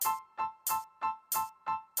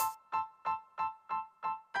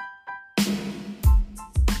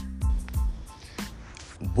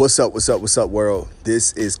What's up, world?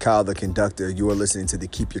 This is Kyle the Conductor. You are listening to the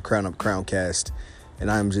Keep Your Crown Up Crowncast, and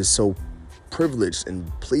I'm just so privileged and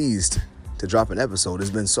pleased to drop an episode. It's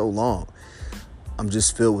been so long. I'm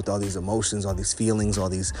just filled with all these emotions, all these feelings, all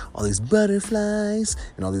these butterflies,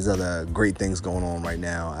 and all these other great things going on right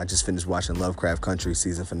now. I just finished watching Lovecraft Country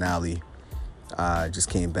season finale. I just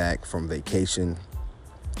came back from vacation,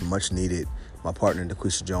 much needed. My partner,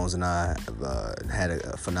 DeQuisha Jones, and I had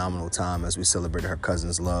a phenomenal time as we celebrated her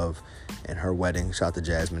cousin's love and her wedding. Shout out to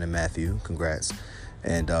Jasmine and Matthew. Congrats.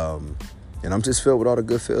 And I'm just filled with all the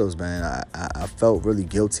good feels, man. I felt really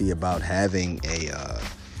guilty about having a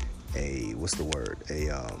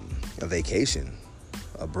vacation,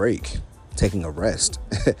 a break, taking a rest.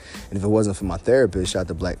 And if it wasn't for my therapist, shout out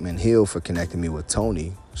to Black Men Heal for connecting me with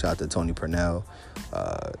Tony. Shout out to Tony Purnell,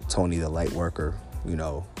 Tony the light worker,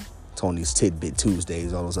 Tony's Tidbit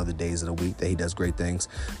Tuesdays, all those other days of the week that he does great things.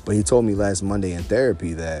 But he told me last Monday in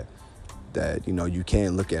therapy that you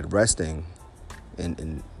can't look at resting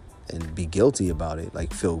and be guilty about it,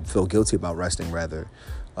 like feel guilty about resting rather,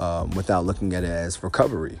 without looking at it as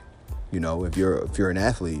recovery. If you're an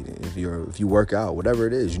athlete, if you work out, whatever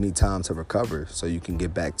it is, you need time to recover so you can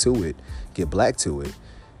get back to it, get black to it,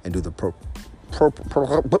 and do the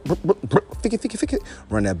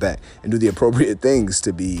run that back and do the appropriate things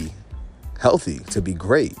to be healthy, to be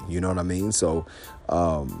great. You know what I mean? So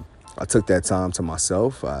I took that time to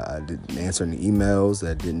myself. I didn't answer any emails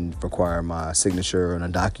that didn't require my signature on a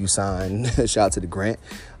DocuSign. Shout out to the grant.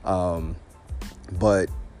 But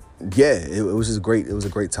yeah, it was just great. It was a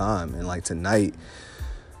great time. And like tonight,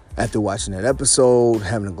 after watching that episode,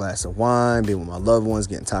 having a glass of wine, being with my loved ones,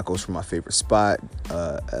 getting tacos from my favorite spot,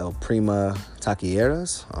 El Prima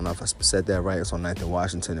Taquerías. I don't know if I said that right. It's on 9th and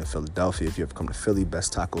Washington in Philadelphia. If you ever come to Philly,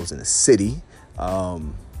 best tacos in the city.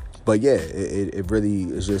 But yeah, it really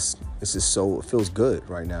is just, it feels good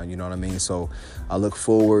right now. You know what I mean? So I look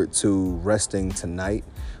forward to resting tonight.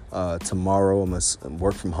 Tomorrow, I'm going to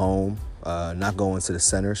work from home. Not going to the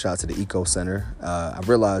center. Shout out to the Eco Center. I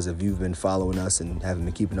realize if you've been following us and haven't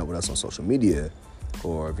been keeping up with us on social media,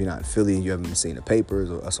 or if you're not in Philly and you haven't been seeing the papers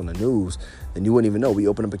or us on the news, then you wouldn't even know we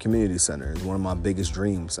opened up a community center. It's one of my biggest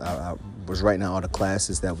dreams. I was writing out all the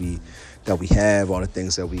classes that we have, all the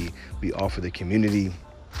things that we offer the community.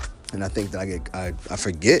 And I think that I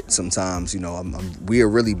forget sometimes, we are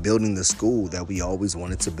really building the school that we always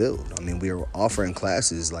wanted to build. I mean, we are offering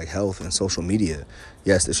classes like health and social media.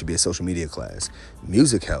 Yes, there should be a social media class.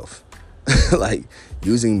 Music health, like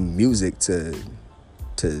using music to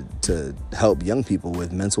help young people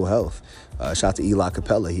with mental health. Shout out to Eli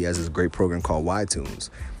Capella. He has this great program called Y-Tunes.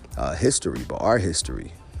 History, but our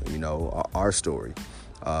history, our story.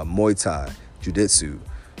 Muay Thai, Jiu-Jitsu,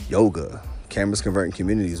 yoga. Cameras Converting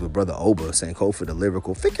Communities with Brother Oba, Sankofa, the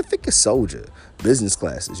lyrical, fika soldier, business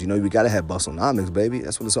classes. We got to have Bustlenomics, baby.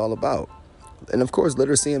 That's what it's all about. And of course,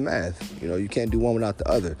 literacy and math. You can't do one without the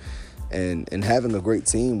other. And having a great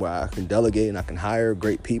team where I can delegate and I can hire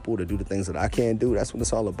great people to do the things that I can't do, that's what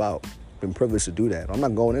it's all about. Been privileged to do that. I'm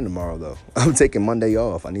not going in tomorrow, though. I'm taking Monday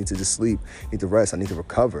off. I need to just sleep, need to rest, I need to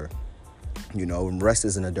recover. Rest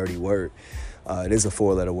isn't a dirty word. It is a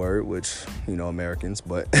 4-letter word, which, Americans,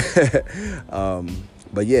 but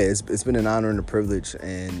yeah, it's been an honor and a privilege,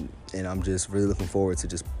 and I'm just really looking forward to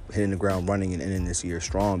just hitting the ground running and ending this year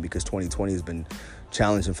strong, because 2020 has been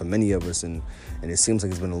challenging for many of us, and it seems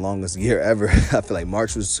like it's been the longest year ever. I feel like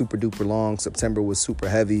March was super duper long, September was super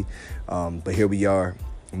heavy, but here we are,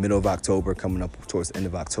 middle of October, coming up towards the end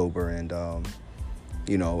of October, and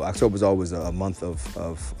October is always a month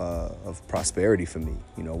of prosperity for me,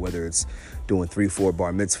 whether it's doing 3-4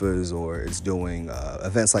 bar mitzvahs or it's doing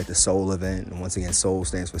events like the Soul event. And once again, Soul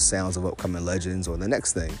stands for Sounds of Upcoming Legends, or the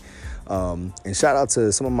next thing. And shout out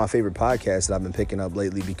to some of my favorite podcasts that I've been picking up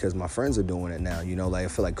lately, because my friends are doing it now. I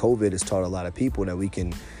feel like COVID has taught a lot of people that we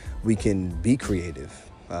can be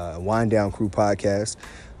creative. Wind Down Crew podcast.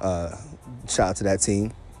 Shout out to that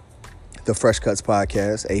team. The Fresh Cuts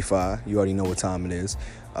podcast, A5, you already know what time it is.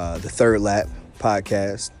 The Third Lap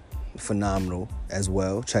podcast, phenomenal as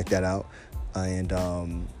well. Check that out. And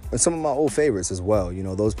some of my old favorites as well.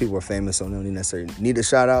 Those people are famous, so they don't necessarily need a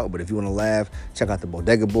shout out. But if you want to laugh, check out the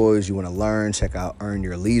Bodega Boys. You want to learn, check out Earn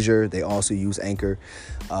Your Leisure. They also use Anchor.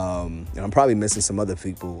 And I'm probably missing some other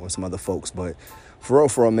people or some other folks. But for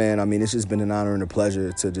real, man, I mean, it's just been an honor and a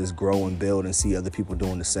pleasure to just grow and build and see other people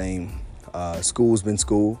doing the same. School's been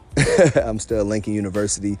school. I'm still at Lincoln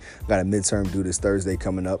University. Got a midterm due this Thursday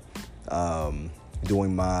coming up.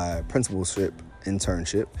 Doing my principalship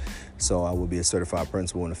internship. So I will be a certified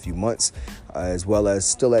principal in a few months, as well as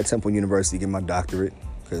still at Temple University getting my doctorate,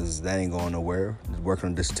 because that ain't going nowhere. Working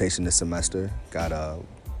on a dissertation this semester. Got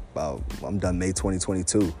I'm done May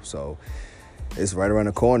 2022. So it's right around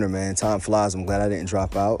the corner, man. Time flies. I'm glad I didn't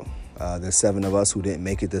drop out. There's 7 of us who didn't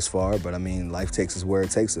make it this far, but I mean, life takes us where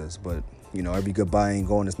it takes us. But, you know, every goodbye ain't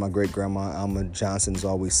going, as my great-grandma Alma Johnson has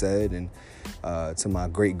always said. And to my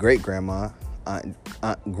great-great-grandma, Aunt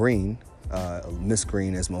Green, Miss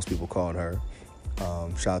Green, as most people called her,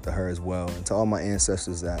 shout out to her as well. And to all my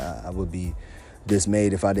ancestors, I would be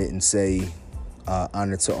dismayed if I didn't say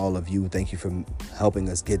honor to all of you. Thank you for helping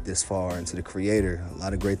us get this far. And to the Creator, a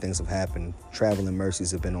lot of great things have happened. Traveling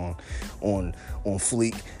mercies have been on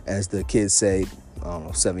fleek, as the kids say, I don't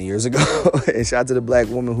know, 7 years ago. And shout out to the black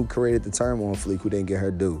woman who created the term on fleek, who didn't get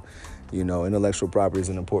her due. You know, intellectual property is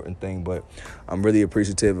an important thing, but I'm really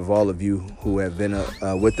appreciative of all of you who have been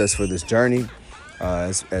with us for this journey.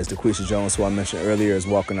 As DeQuisha Jones, who I mentioned earlier, is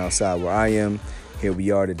walking outside where I am. Here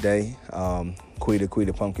we are today. Quita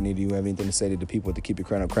Pumpkin, do you have anything to say to the people at the Keep Your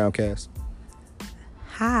Crown Up Crowncast?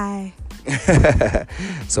 Hi.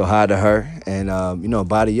 So hi to her, and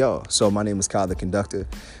bye to y'all. So my name is Kyle the Conductor.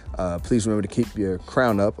 Please remember to keep your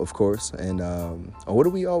crown up, of course. And what do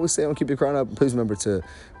we always say on Keep Your Crown Up? Please remember to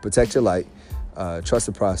protect your light, trust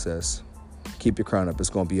the process, keep your crown up. It's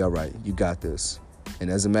going to be all right. You got this. And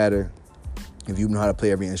as a matter, if you know how to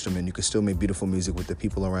play every instrument, you can still make beautiful music with the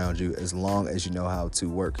people around you, as long as you know how to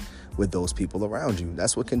work with those people around you.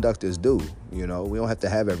 That's what conductors do. You know, we don't have to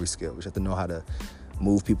have every skill. We just have to know how to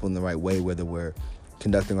move people in the right way, whether we're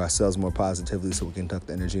conducting ourselves more positively so we can conduct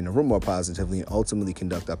the energy in the room more positively, and ultimately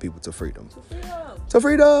conduct our people to freedom. To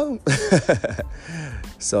freedom!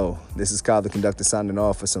 So this is Kyle the Conductor signing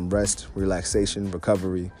off for some rest, relaxation,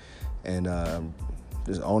 recovery, and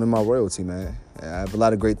just owning my royalty, man. I have a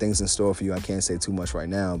lot of great things in store for you. I can't say too much right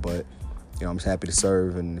now, but I'm just happy to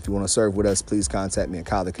serve. And if you want to serve with us, please contact me at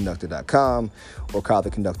KyleTheConductor.com or Kyle the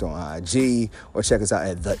Conductor on IG, or check us out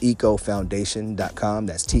at theecofoundation.com.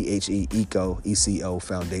 That's THE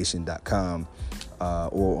Foundation.com,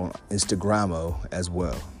 or on Instagramo as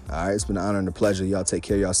well. All right, it's been an honor and a pleasure. Y'all take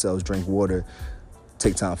care of yourselves, drink water,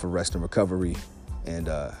 take time for rest and recovery, and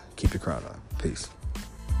keep your crown on. Peace.